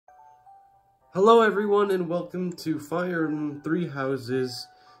Hello everyone and welcome to Fire in Three Houses.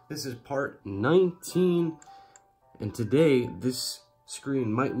 This is part 19 and today this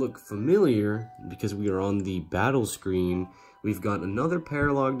screen might look familiar because we are on the battle screen. We've got another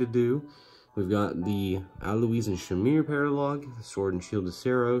paralogue to do. We've got the Alois and Shamir paralogue, the Sword and Shield of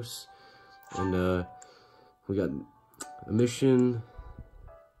Saros, and we got a mission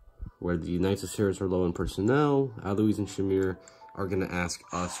where the Knights of Saros are low in personnel. Alois and Shamir are going to ask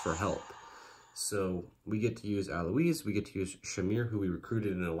us for help. So we get to use Alois, we get to use Shamir, who we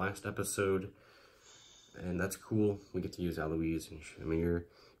recruited in the last episode, and that's cool. We get to use Alois and Shamir.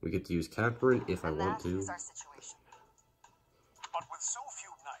 We get to use Catherine if I want to. Our situation. But with so few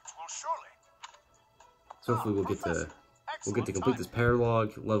knights, we'll surely. So hopefully we'll get to complete this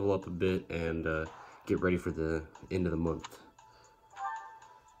paralogue, level up a bit, and get ready for the end of the month.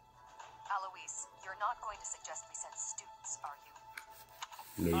 Alois, you're not going to suggest we send students, are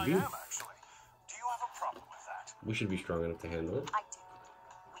you? Maybe. I am, actually. Do you have a problem with that? We should be strong enough to handle it. I do.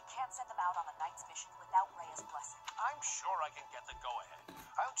 We can't send them out on the knight's mission without Rhea's blessing. I'm sure I can get the go-ahead.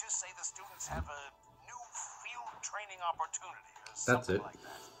 I'll just say the students have a new field training opportunity or something like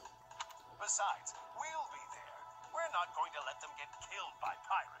that. Besides, we'll be there. We're not going to let them get killed by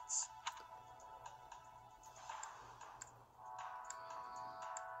pirates.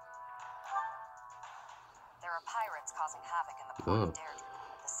 There are pirates causing havoc in the port of Deirdre,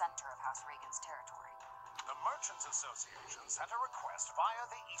 at the center of House Regan's territory. The Merchants Association sent a request via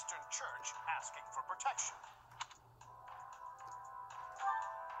the Eastern Church asking for protection.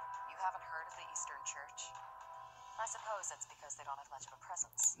 You haven't heard of the Eastern Church? I suppose it's because they don't have much of a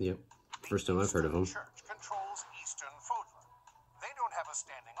presence. Yep. First time I've heard of them. The Church controls Eastern Fodlan. They don't have a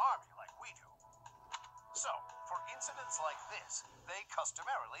standing army like we do. So, for incidents like this, they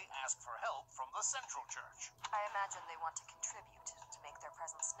customarily ask for help from the Central Church. I imagine they want to contribute to make their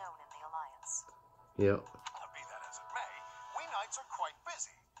presence known in the Alliance. Yep. Be that as it may, we knights are quite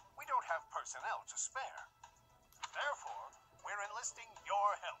busy. We don't have personnel to spare. Therefore, we're enlisting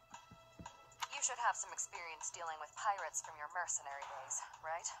your help. You should have some experience dealing with pirates from your mercenary days,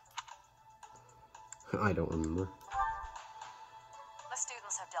 right? I don't remember. The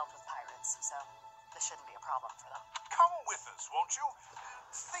students have dealt with pirates, so this shouldn't be a problem for them. Come with us, won't you?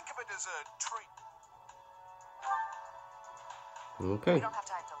 Think of it as a treat. Okay. We don't have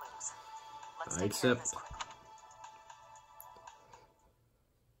time to lose. Let's I take care of accept. this quickly.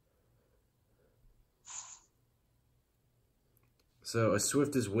 So, A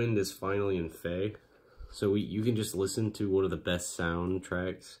Swift as Wind is finally in Fae. So you can just listen to one of the best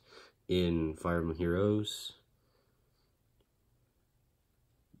soundtracks in Fire Emblem Heroes.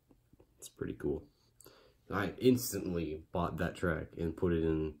 It's pretty cool. I instantly bought that track and put it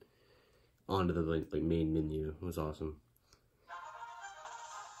in onto the like main menu. It was awesome.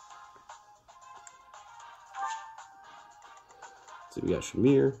 So we got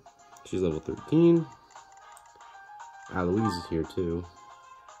Shamir. She's level 13. Alois is here too.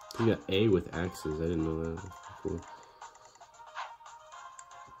 We got A with axes. I didn't know that. Cool.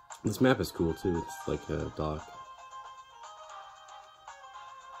 This map is cool too. It's like a dock.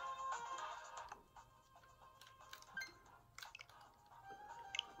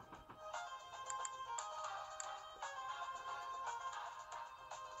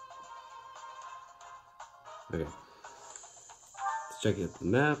 Okay. Let's check out the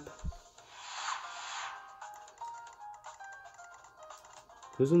map.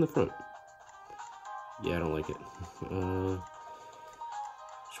 Who's in the front? Yeah, I don't like it.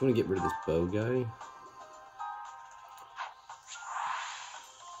 Just want to get rid of this bow guy.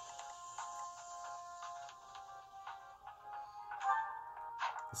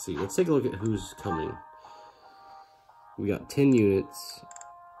 Let's see. Let's take a look at who's coming. We got 10 units.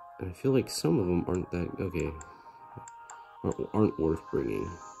 And I feel like some of them aren't that... Okay. Aren't worth bringing.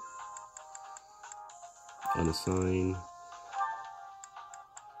 Unassign.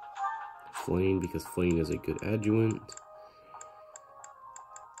 Flame, because Flame is a good adjuvant.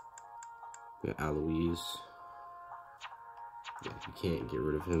 We got Alois. Yeah, you can't get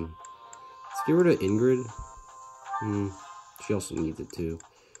rid of him. Let's get rid of Ingrid. She also needs it too.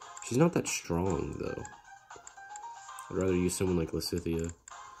 She's not that strong though. I'd rather use someone like Lysithea,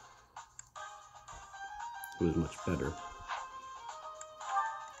 who is much better.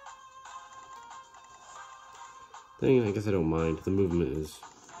 Thing, I guess I don't mind. The movement is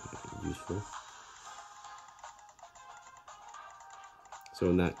useful. So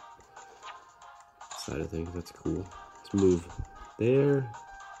in that side of things, that's cool. Let's move there.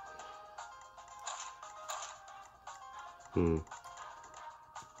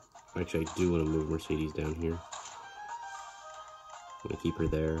 Actually, I do want to move Mercedes down here. I'm gonna keep her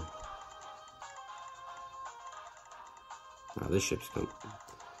there. Wow, this ship's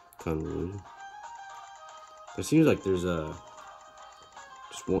convoluted. There seems like there's a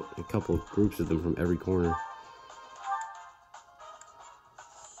couple of groups of them from every corner.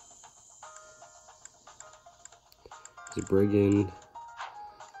 There's a brigand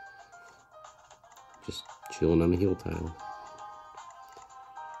just chilling on the heel tile.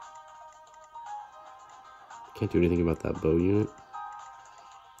 Can't do anything about that bow unit.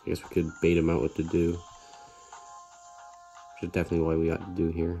 I guess we could bait him out what to do. Which is definitely what we got to do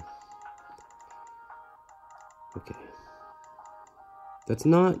here. Okay. That's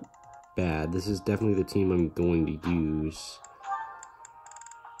not bad. This is definitely the team I'm going to use.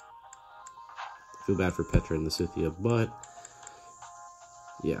 I feel bad for Petra and Lysithea, but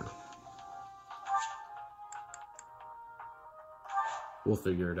yeah. We'll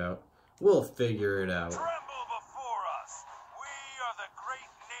figure it out. We'll figure it out. Tremble before us. We are the great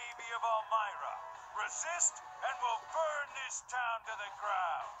navy of Elmira. Resist and we'll burn this town to the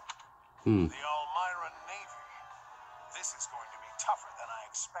ground. The Elmira Navy. This is going to be tougher than I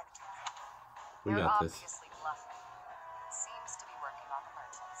expected. We got this. They're obviously bluffing. Seems to be working on the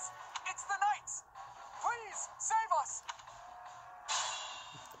merchants. It's the knights! Please, save us!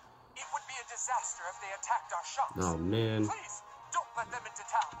 It would be a disaster if they attacked our shops. Oh, man. Please, don't let them into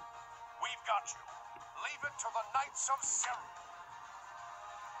town. We've got you. Leave it to the Knights of Siri.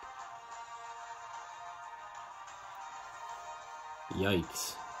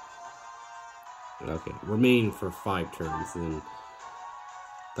 Yikes. Okay, remain for 5 turns, then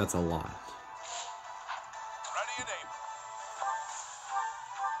that's a lot. Ready and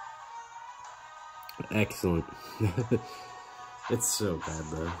able. Excellent. It's so bad,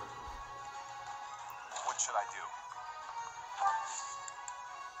 though. What should I do?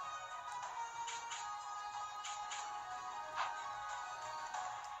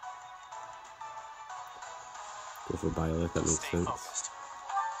 Go for Biolet, that makes Stay sense. focused.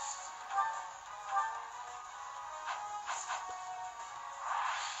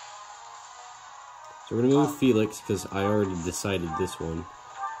 So we're gonna move Felix, because I already decided this one.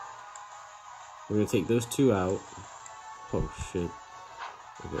 We're gonna take those 2 out. Oh, shit.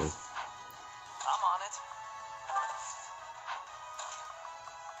 Okay. I'm on it.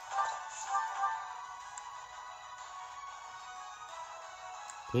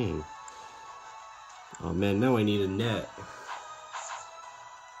 Dang. Oh man, now I need a net.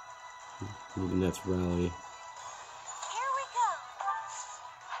 Need a net's rally. Here we go.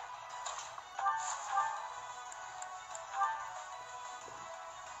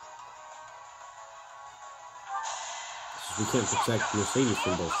 We can't protect Mercedes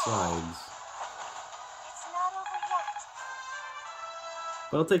from both sides. It's not over yet.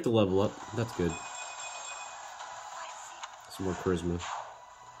 But I'll take the level up. That's good. Some more charisma.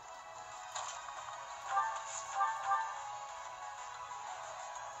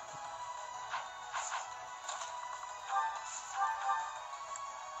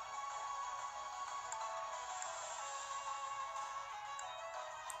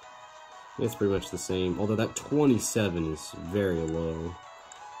 It's pretty much the same, although that 27 is very low.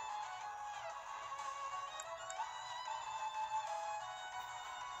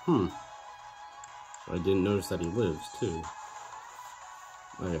 I didn't notice that he lives, too.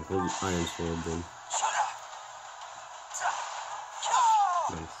 Okay, we'll use Iron Sword then.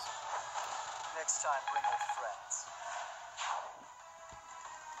 Nice. Next time, bring your friends.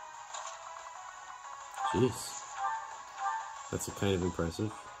 Jeez. That's kind of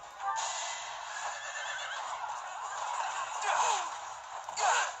impressive.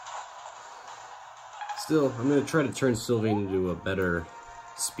 Still, I'm going to try to turn Sylvain into a better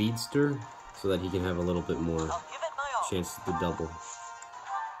speedster so that he can have a little bit more chance to double.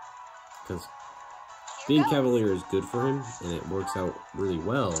 Because being Cavalier is good for him, and it works out really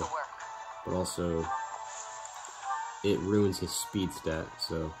well, but also it ruins his speed stat,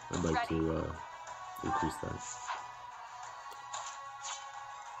 so I'd like to increase that.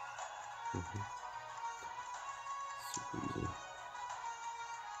 Super easy.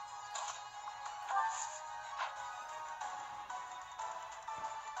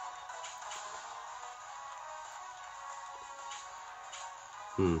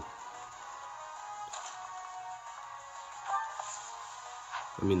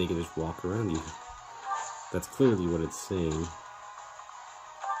 I mean, they can just walk around you. That's clearly what it's saying.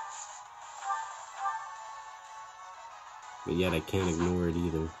 But yet I can't ignore it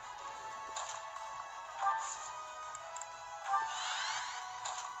either.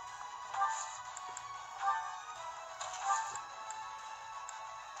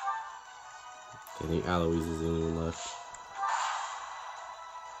 I think Alois is the only one left.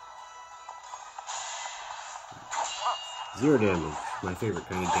 0 damage. My favorite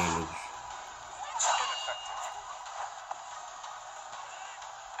kind of damage.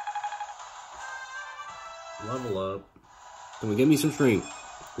 Level up. Can we get me some strength?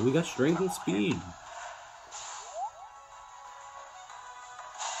 We got strength and speed.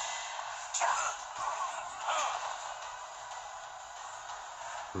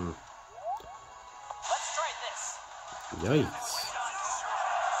 Let's try this. Yikes.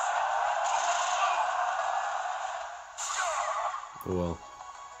 Oh well.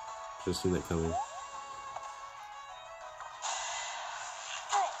 Just seen that coming.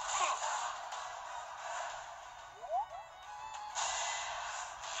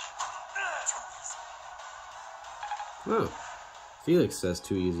 Oh. Felix says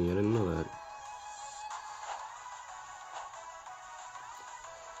too easy. I didn't know that.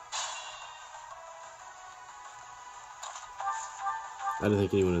 I don't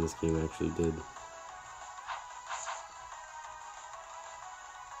think anyone in this game actually did.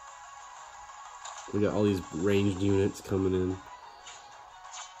 We got all these ranged units coming in.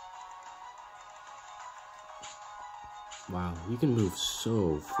 Wow, you can move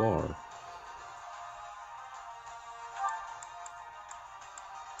so far.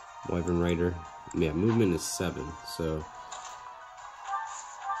 Wyvern Rider. Yeah, movement is 7, so...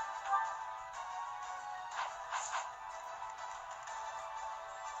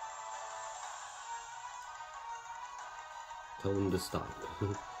 Tell them to stop.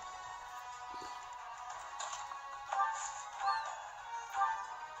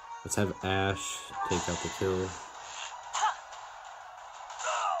 Let's have Ash take out the kill. Doing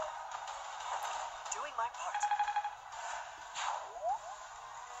my part.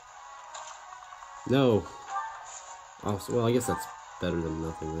 No. Oh, well, I guess that's better than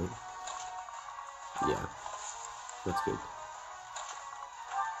nothing, right? Yeah. That's good.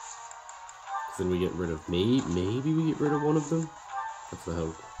 Then we get rid of... Maybe we get rid of one of them? That's the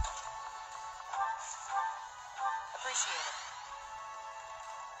hope. Appreciate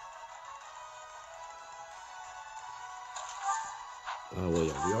it. Well,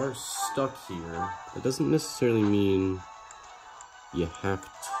 yeah, we are stuck here. That doesn't necessarily mean you have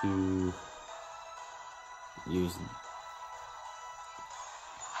to use...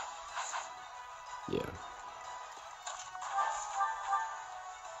 Yeah.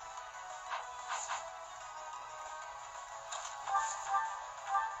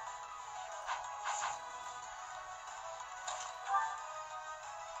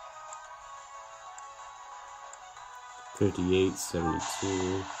 $58,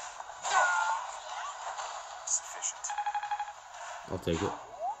 $72. Sufficient. I'll take it. Let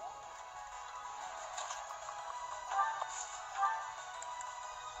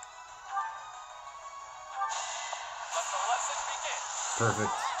the lesson begin.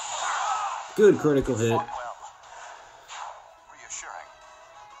 Perfect. Good critical hit. Well. Reassuring.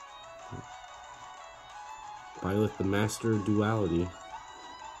 Byleth the Master Duality.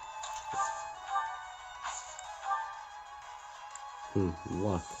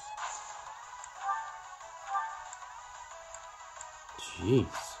 Luck. Jeez.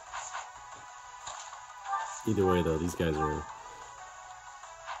 Either way, though, these guys are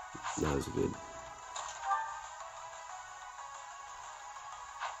not as good.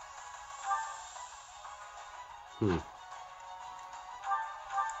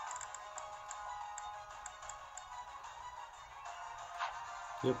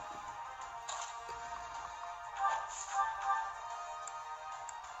 Yep.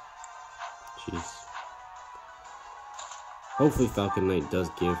 Jeez. Hopefully Falcon Knight does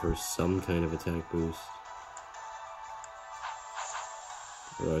give her some kind of attack boost.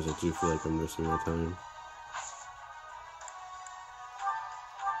 Otherwise I do feel like I'm wasting my time.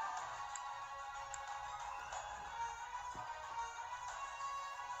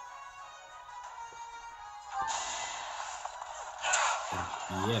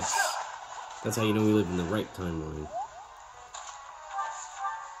 Yes. That's how you know we live in the right timeline.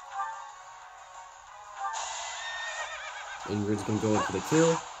 Ingrid's gonna go in for the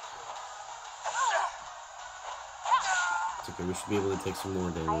kill. It's okay, we should be able to take some more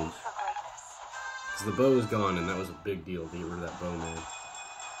damage. Because the bow is gone, and that was a big deal to get rid of that bow, man. Have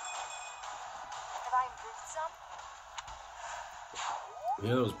I improved some?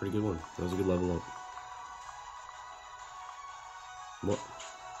 Yeah, that was a pretty good one. That was a good level up. What?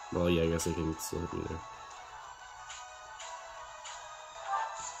 Well, yeah, I guess I can still hit me there.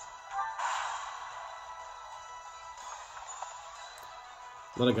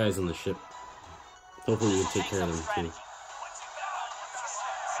 A lot of guys on the ship. Hopefully we can take care of them too.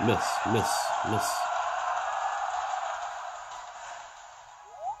 Miss, miss, miss.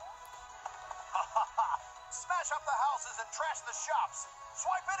 smash up the houses and trash the shops.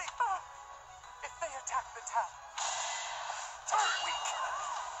 Swipe any... if they attack the town... Turn weak.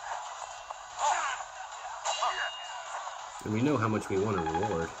 And we know how much we want to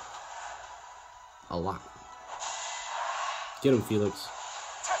reward. A lot. Get him, Felix.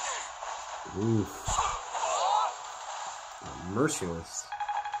 Oof. Merciless.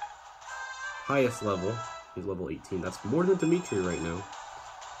 Highest level. He's level 18. That's more than Dimitri right now. I can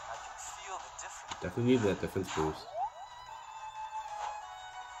feel the difference. Definitely need that defense boost.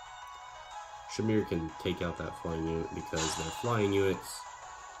 Shamir can take out that flying unit because they're flying units.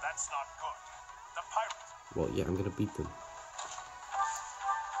 That's not good. The pirate. Well, yeah, I'm gonna beat them.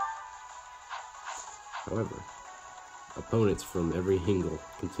 However, opponents from every angle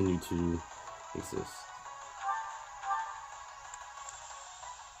continue to exist.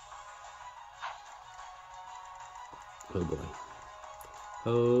 Oh boy.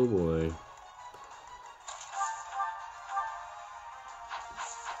 Oh boy.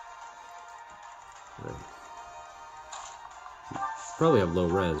 Right. Probably have low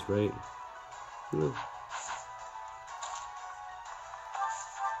res, right? Yeah.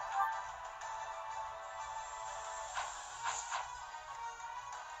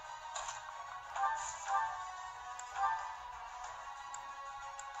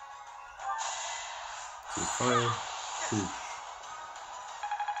 Fire. Oof.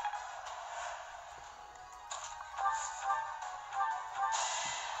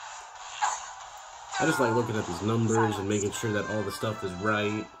 I just like looking at these numbers and making sure that all the stuff is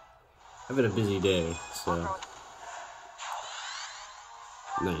right. I've had a busy day, so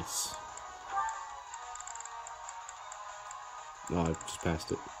nice. Oh, I just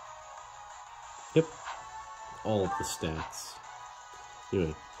passed it. Yep. All of the stats.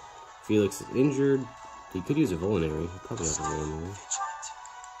 Anyway, Felix is injured. He could use a vulnerary. He probably has a vulnerary.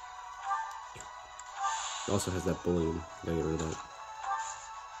 He also has that bullying. Gotta get rid of that.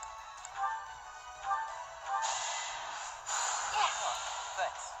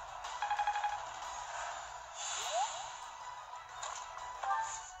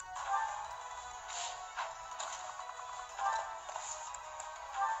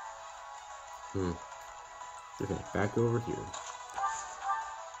 Okay, back over here.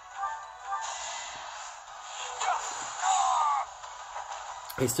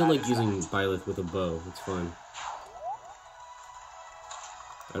 I still like using Byleth with a bow, it's fun.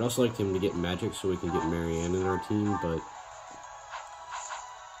 I'd also like him to get magic so we can get Marianne in our team, but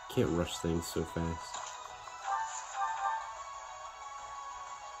can't rush things so fast.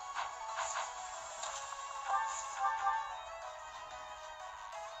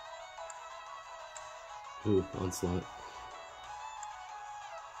 Ooh, onslaught.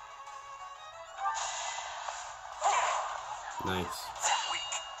 Nice.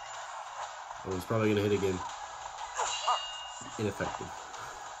 Oh, he's probably gonna hit again. Ineffective.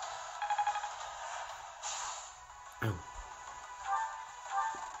 Ow.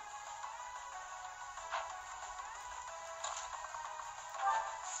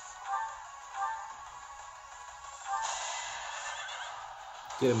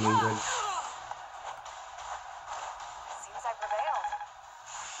 Get him, Ingrid. Seems I prevailed.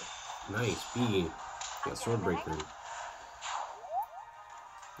 Nice, B. Got Swordbreaker.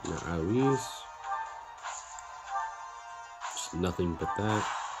 No AoEs. Just nothing but that.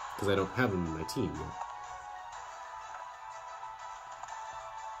 Because I don't have him in my team yet.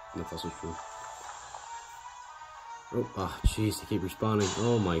 That's also true. Oh, ah, jeez, they keep respawning.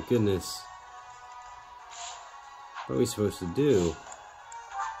 Oh my goodness. What are we supposed to do?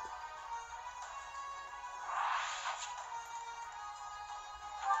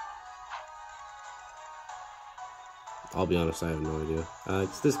 I'll be honest, I have no idea.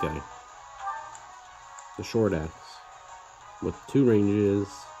 It's this guy. The short axe. With 2 ranges.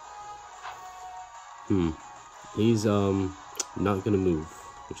 He's, not gonna move.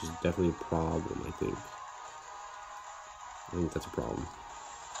 Which is definitely a problem, I think. I think that's a problem.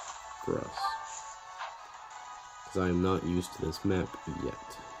 For us. Because I am not used to this map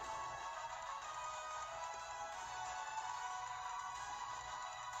yet.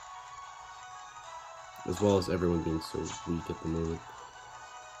 As well as everyone being so weak at the moment.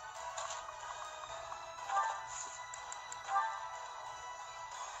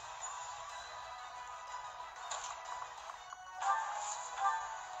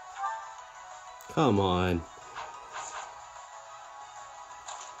 Come on.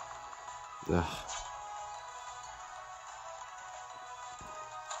 Ugh.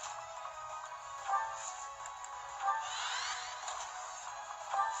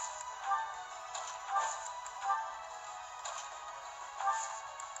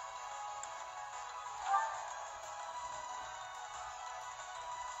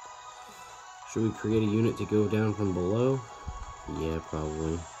 Should we create a unit to go down from below? Yeah,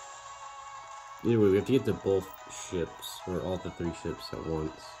 probably. Either way, we have to get to both ships, or all the 3 ships at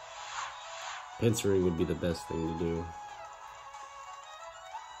once. Pincering would be the best thing to do.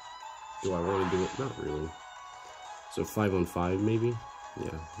 Do I want to do it? Not really. So 5 on 5 maybe?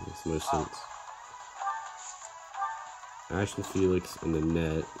 Yeah, makes most sense. Ash and Felix in the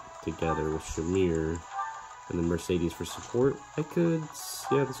net together with Shamir and then Mercedes for support.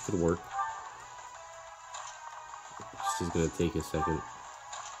 Yeah, this could work. This is gonna take a second.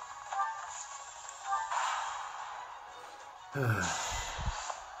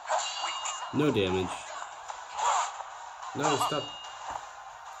 No damage. No, stop.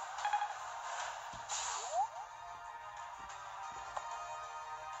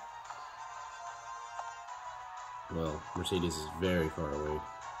 Well, Mercedes is very far away.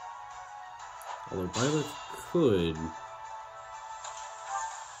 Although Violet could...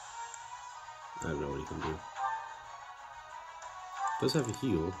 I don't know what he can do. Does have a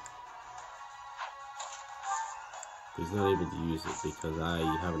heal. But he's not able to use it because I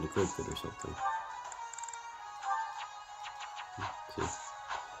haven't equipped it or something. Let's see.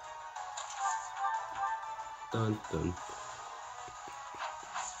 Dun dun.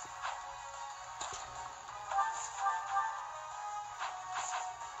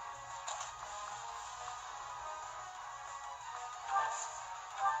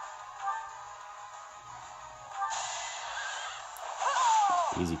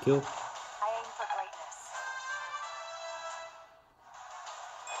 Easy kill. I aim for greatness.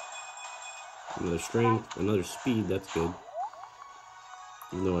 Another strength, another speed, that's good.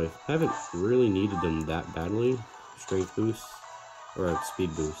 Even though I haven't really needed them that badly. Strength boost, or a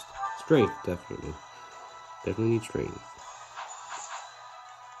speed boost. Strength, definitely. Definitely need strength.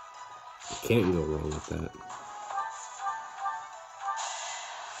 I can't go wrong with that.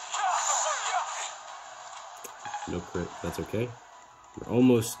 No crit, that's okay. We're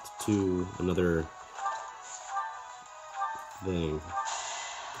almost to another thing.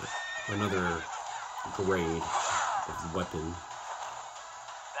 Another grade of weapon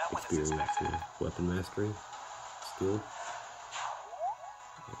experience. Yeah. Weapon mastery. Skill.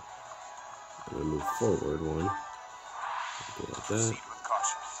 I'm gonna move forward one. Go like that.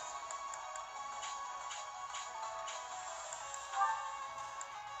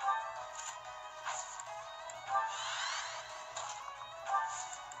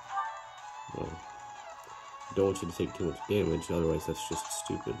 Well, I don't want you to take too much damage, otherwise that's just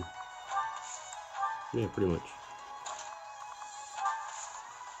stupid. Yeah, pretty much.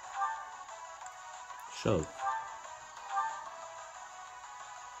 Shove.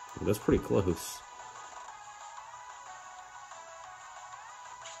 Well, that's pretty close.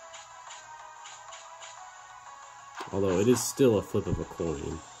 Although it is still a flip of a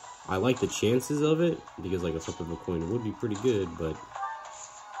coin. I like the chances of it, because like a flip of a coin would be pretty good, but...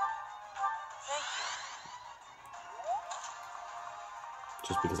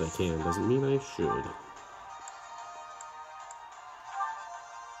 just because I can doesn't mean I should.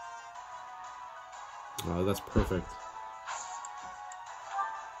 Oh, that's perfect.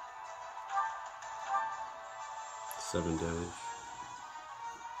 Seven damage.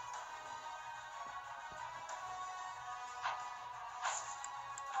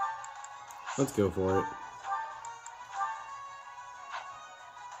 Let's go for it.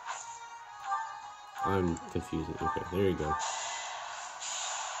 I'm confusing. Okay, there you go.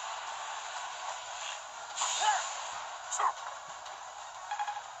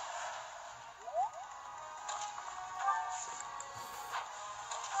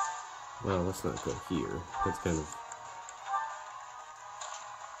 Well, let's not go here. That's kind of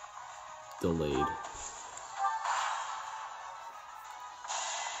delayed.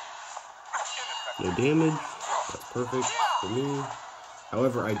 No damage. That's perfect for me.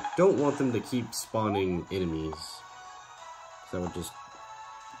 However, I don't want them to keep spawning enemies. That would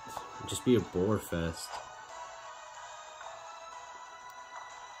just be a bore fest.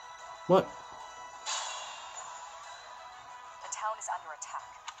 What? The town is under attack.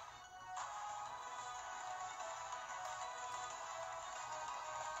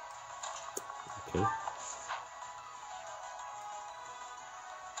 Okay.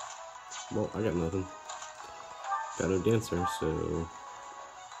 Well, I got nothing. Got no dancer, so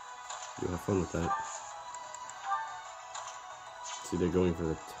you have fun with that. See, they're going for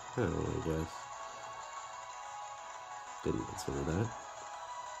the town, I guess. Didn't consider that.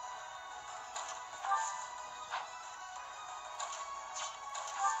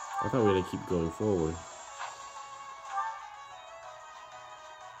 I thought we had to keep going forward.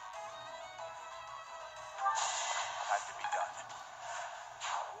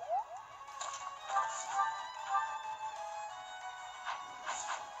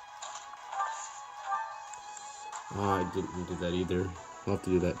 Oh, I didn't do that either. I'll have to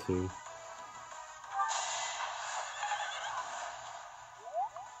do that too.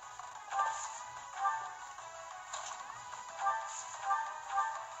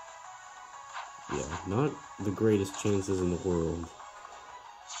 Yeah, not the greatest chances in the world.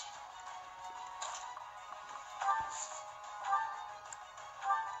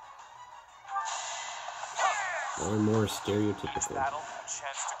 More and more stereotypical.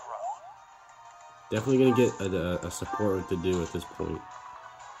 Definitely gonna get a support to do at this point,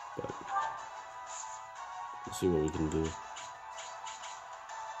 but we'll see what we can do.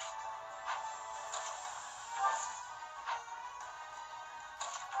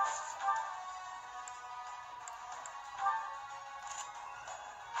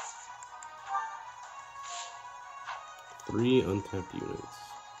 Three untapped units.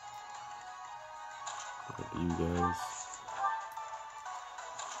 Help you guys.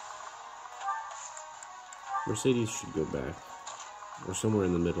 Mercedes should go back. Or somewhere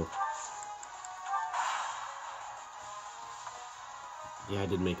in the middle. Yeah, I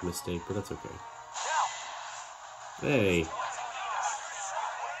did make a mistake, but that's okay. Hey!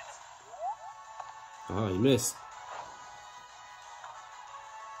 Ah, you missed.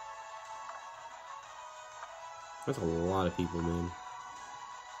 That's a lot of people, man.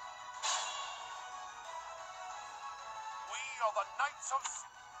 We are the Knights of...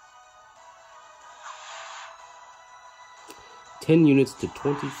 10 units to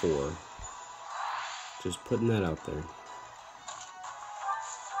 24. Just putting that out there.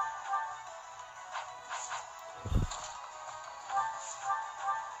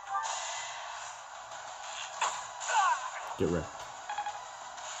 Get wrecked.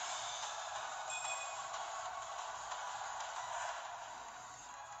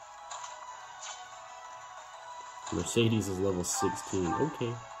 Mercedes is level 16.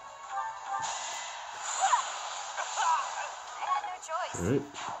 Okay. Alright.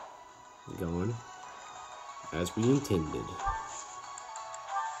 Going as we intended.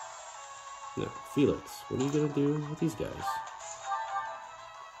 Now, Felix, what are you gonna do with these guys?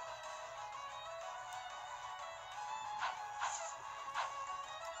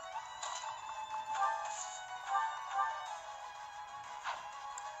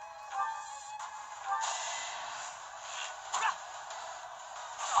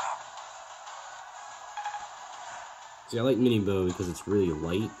 See, I like mini bow because it's really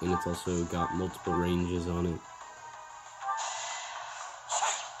light and it's also got multiple ranges on it.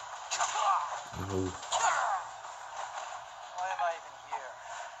 Oh. Why am I even here?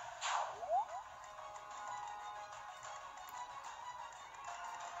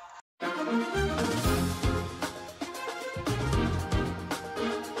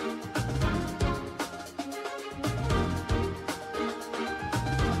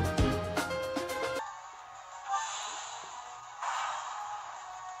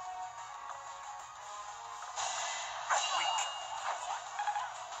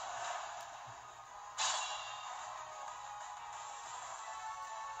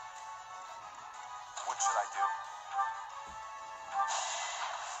 What should I do?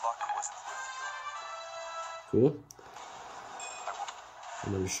 Luck wasn't with you. Cool.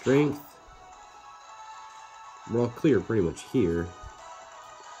 I'm under strength. We're all clear pretty much here.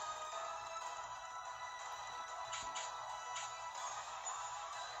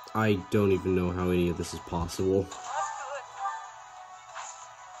 I don't even know how any of this is possible.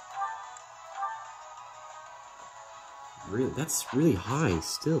 Really, that's really high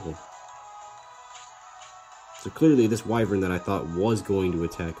still. So clearly this wyvern that I thought was going to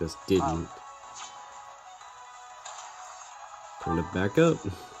attack us didn't. Turn it back up.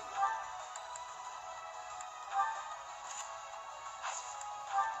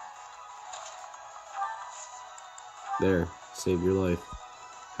 There, save your life.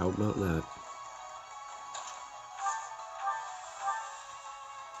 How about that?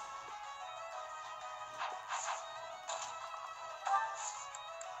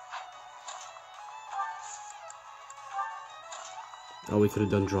 Oh, we could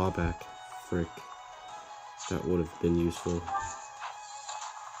have done drawback. Frick. That would have been useful.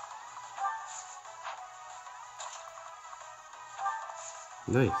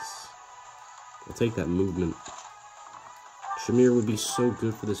 Nice. I'll take that movement. Shamir would be so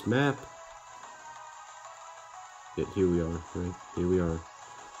good for this map. Yet here we are, right? Here we are. I'm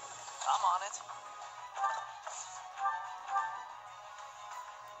on it.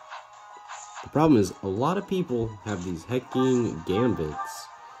 The problem is, a lot of people have these hecking gambits.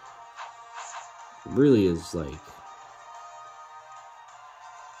 It really is, like,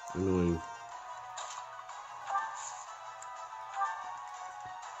 annoying.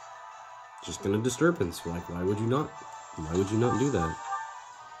 just gonna disturbance. Like, why would you not? Why would you not do that?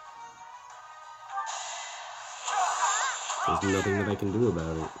 There's nothing that I can do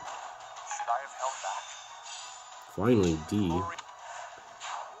about it. Should I have held back? Finally, D.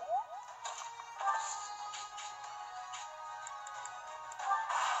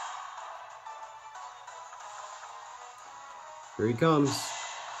 Here he comes.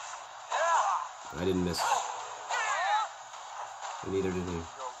 I didn't miss. Neither did he.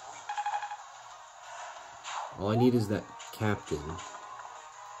 All I need is that captain.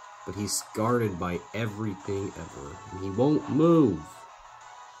 But he's guarded by everything ever. And he won't move.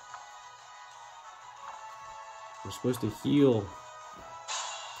 We're supposed to heal.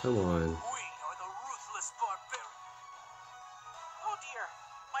 Come on. We are the ruthless barbarians. Oh dear,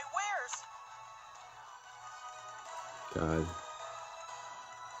 my wares. God.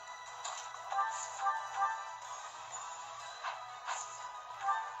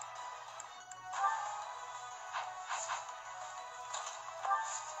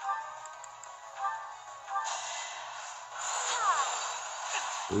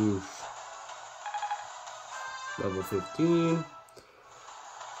 Oof. Level 15.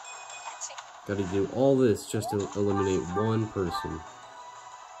 Gotta do all this just to eliminate one person.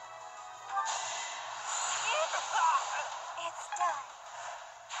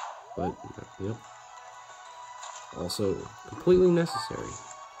 But, yep. Also, completely necessary.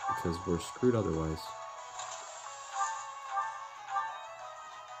 Because we're screwed otherwise.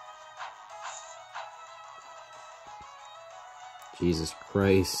 Jesus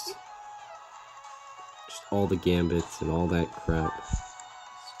Christ. Just all the gambits and all that crap.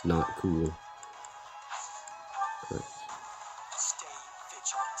 It's not cool. Correct. Stay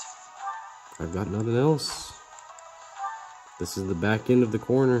vigilant. I've got nothing else. This is the back end of the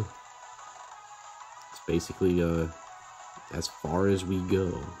corner. It's basically, as far as we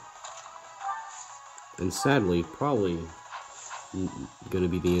go. And sadly, probably gonna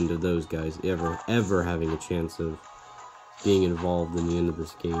be the end of those guys ever having a chance of being involved in the end of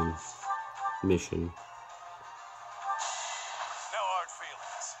this game mission. No hard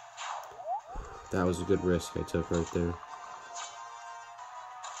feelings. That was a good risk I took right there.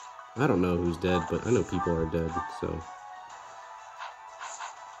 I don't know who's dead, but I know people are dead, so.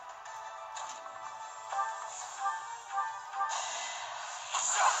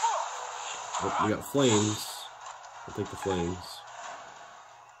 Oh, we got flames. I'll take the flames.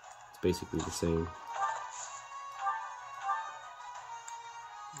 It's basically the same.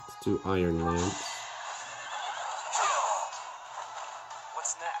 Let's do iron lamps.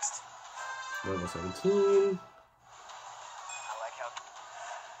 What's next? Level 17. I like how...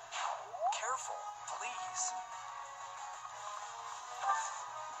 Careful, please.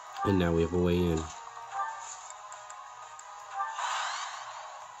 And now we have a way in.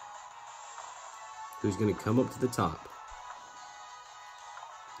 Who's gonna come up to the top?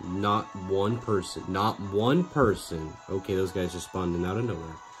 Not one person. Not one person. Okay, those guys just spawned in out of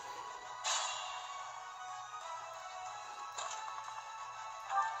nowhere.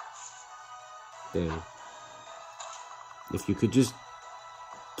 Damn. If you could just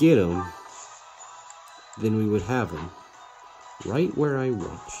get them, then we would have them right where I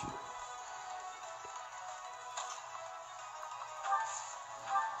want you.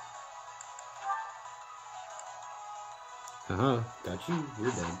 Haha, got you.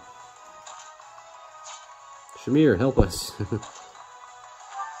 You're dead. Shamir, help us.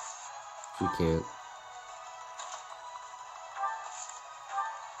 We can't.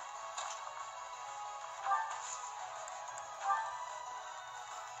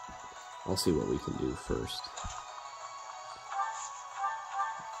 I'll see what we can do first.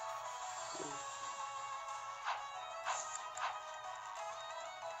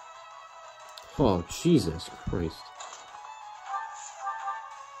 Oh, Jesus Christ.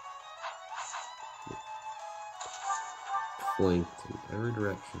 Flanked in every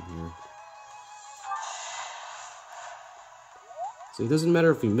direction here. So it doesn't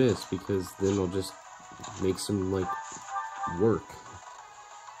matter if we miss, because then I'll just make some, like, work.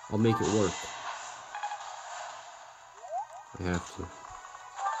 I'll make it work. I have to.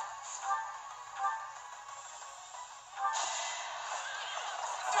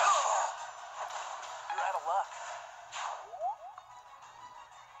 You're out of luck.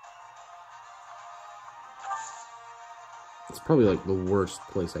 It's probably like the worst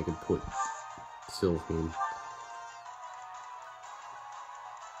place I could put Sylphine.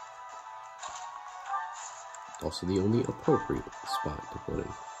 Also the only appropriate spot to put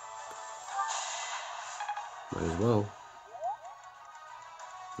him. Might as well.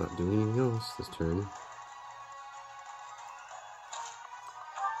 Not doing anything else this turn.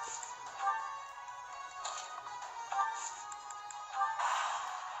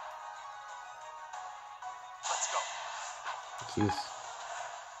 Jeez.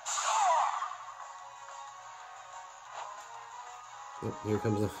 Oh, here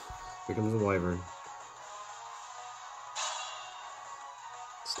comes the wyvern.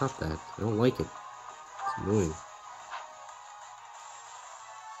 Stop that. I don't like it. It's annoying.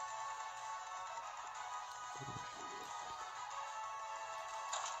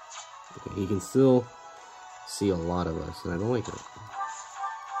 Okay, he can still see a lot of us, and I don't like it.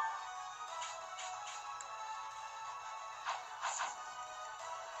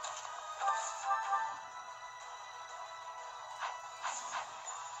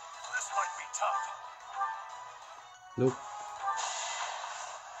 This might be tough. Nope.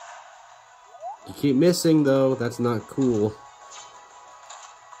 You keep missing, though. That's not cool.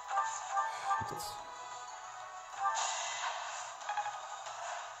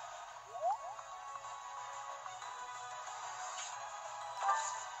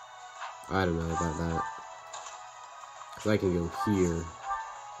 I don't know about that. Because I can go here,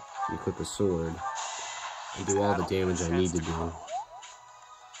 equip a sword, and do all the damage I need to do.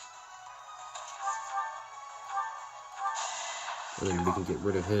 And then we can get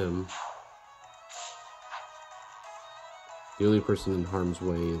rid of him. The only person in harm's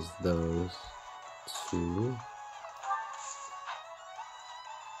way is those two.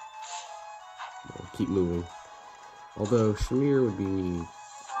 I'll keep moving. Although Shamir would be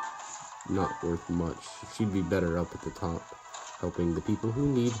not worth much. She'd be better up at the top, helping the people who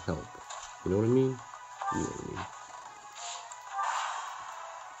need help. You know what I mean? You know what I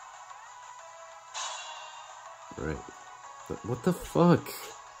mean. Alright. But what the fuck?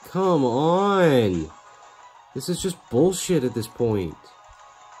 Come on! This is just bullshit at this point.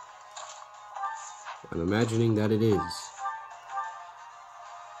 I'm imagining that it is.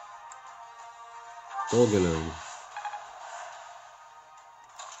 Organon.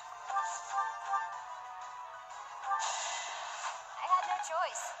 I had no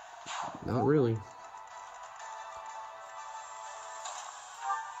choice. Not really.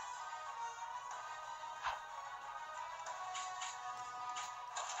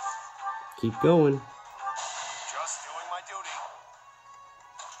 Keep going. Just doing my duty.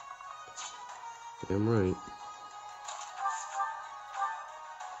 Damn right.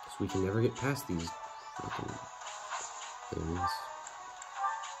 Because we can never get past these fucking things.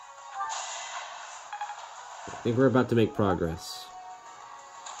 I think we're about to make progress.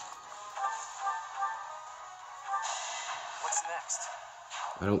 What's next?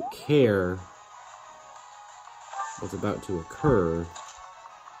 I don't care what's about to occur.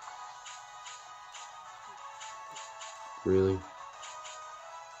 Really?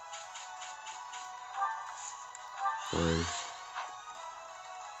 Fine.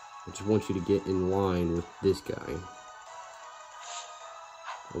 I just want you to get in line with this guy.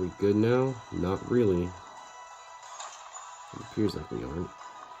 Are we good now? Not really. It appears like we aren't.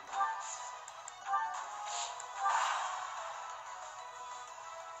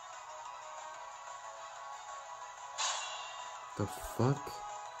 The fuck?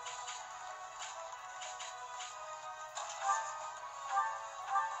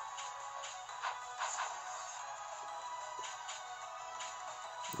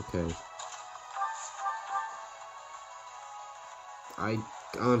 Okay.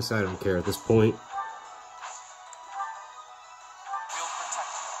 Honestly, I don't care at this point. We'll protect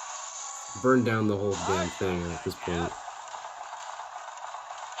you. Burn down the whole damn thing at this point.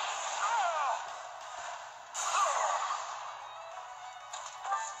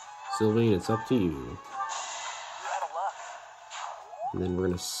 Sylvain, it's up to you. You're out of luck. And then we're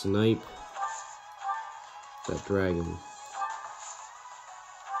gonna snipe that dragon.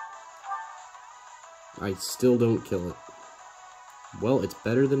 I still don't kill it. Well, it's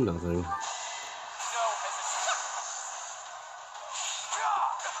better than nothing. No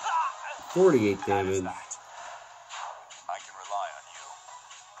hesitation. 48 That is damage. that. I can rely on you.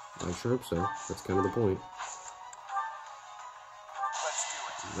 I sure hope so. That's kind of the point. Let's do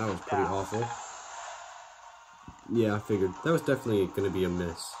it. That was pretty Now. awful. Yeah, I figured. That was definitely going to be a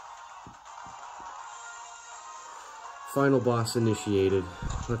miss. Final boss initiated.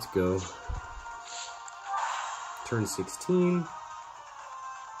 Let's go. Turn 16. Let's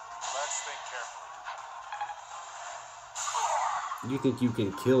think carefully. You think you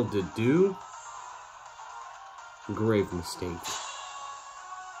can kill Dedu? Grave mistake.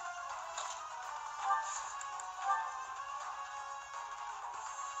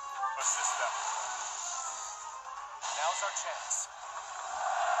 Assist them. Now's our chance.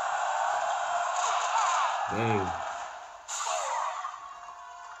 Dang.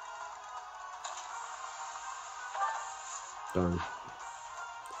 Darn.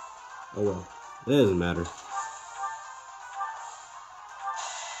 Oh well. It doesn't matter.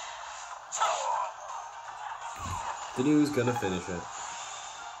 Then he was gonna finish it.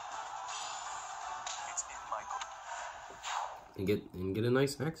 It's in my book. And get a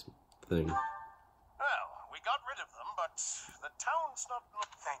nice axe thing. Well, we got rid of them, but the town's not...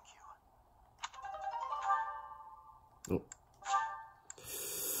 Thank you. Oh.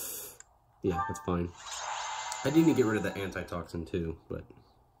 Yeah, that's fine. I do need to get rid of the antitoxin too, but...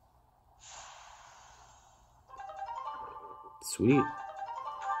 Sweet.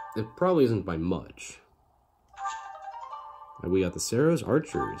 It probably isn't by much. And we got the Sarah's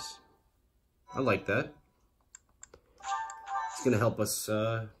Archers. I like that. It's gonna help us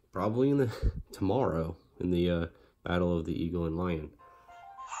probably in the tomorrow in the Battle of the Eagle and Lion.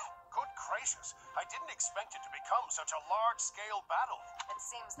 Good gracious! I didn't expect it to become such a large-scale battle. It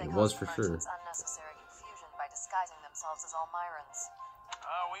seems they It was caused for the sure. merchants unnecessary confusion by disguising themselves as Almirans.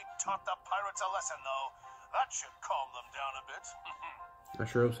 We taught the pirates a lesson, though. That should calm them down a bit. I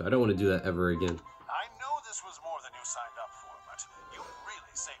sure hope so. I don't want to do that ever again. I know this was more than you signed up for, but you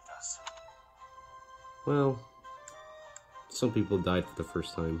really saved us. Well, some people died for the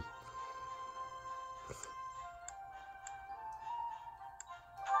first time.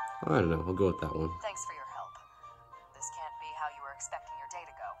 I don't know. I'll go with that one. Thanks for your help. This can't be how you were expecting your day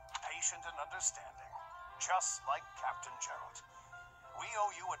to go. Patient and understanding, just like Captain Gerald. We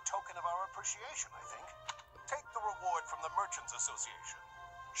owe you a token of our appreciation, I think. Take the reward from the Merchants Association.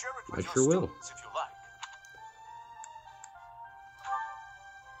 Share it with I your sure will. students if you like.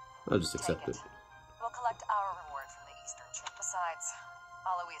 I'll just Take accept it. We'll collect our reward from the Eastern Chip. Besides,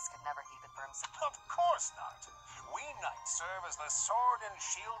 Alois could never keep it for himself. Of course not. We knights serve as the sword and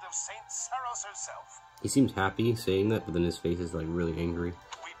shield of Saint Saros herself. He seems happy saying that, but then his face is like really angry.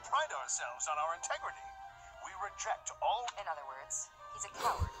 We pride ourselves on our integrity. We reject all... In other words, he's a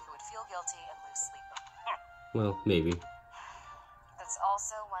coward who would feel guilty and lose sleep. Well, maybe. That's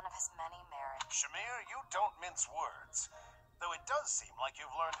also one of his many merits. Shamir, you don't mince words. Though it does seem like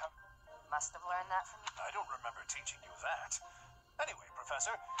you've learned how... Must have learned that from me. I don't remember teaching you that. Anyway,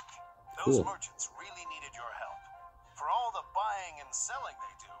 Professor, those Cool. merchants really needed your help. For all the buying and selling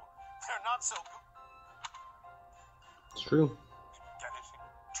they do, they're not so good. It's true. Get it?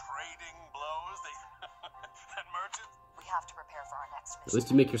 Trading blows, they... and merchants? We have to prepare for our next At mission. least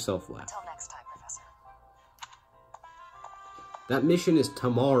you make yourself laugh. Until next time, Professor. That mission is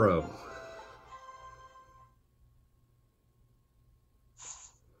tomorrow.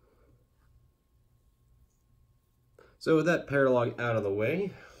 So with that Paralogue out of the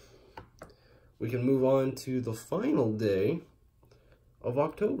way, we can move on to the final day of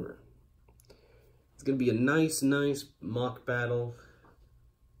October. It's going to be a nice mock battle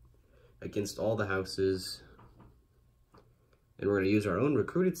against all the houses. And we're going to use our own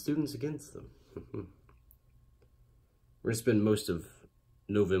recruited students against them. We're going to spend most of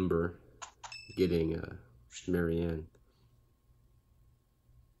November getting Marianne.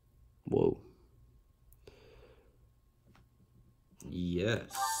 Whoa.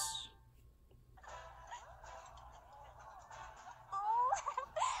 Yes. Ooh,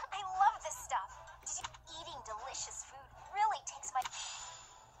 I love this stuff. Eating delicious food really takes my...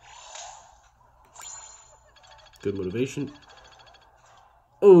 Good motivation.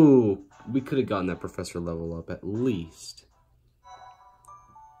 Oh, we could have gotten that professor level up at least.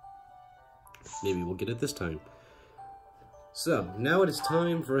 Maybe we'll get it this time. So, now it is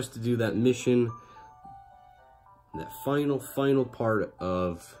time for us to do that mission. That final part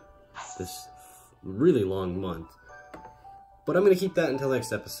of this really long month. But I'm going to keep that until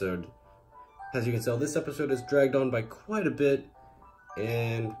next episode. As you can tell, this episode is dragged on by quite a bit.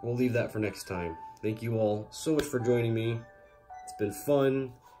 And we'll leave that for next time. Thank you all so much for joining me. It's been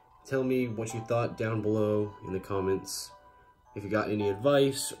fun. Tell me what you thought down below in the comments. If you got any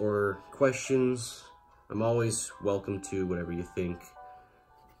advice or questions, I'm always welcome to whatever you think.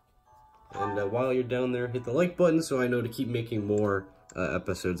 And while you're down there, hit the like button so I know to keep making more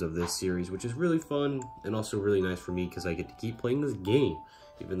episodes of this series, which is really fun and also really nice for me because I get to keep playing this game,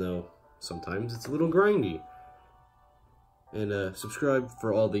 even though sometimes it's a little grindy. And subscribe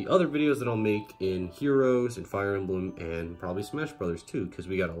for all the other videos that I'll make in Heroes and Fire Emblem and probably Smash Brothers too, because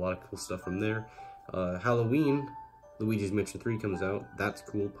we got a lot of cool stuff from there. Halloween, Luigi's Mansion 3 comes out. That's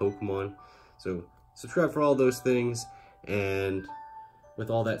cool. Pokemon. So subscribe for all those things. And with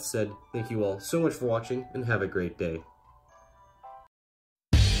all that said, thank you all so much for watching and have a great day.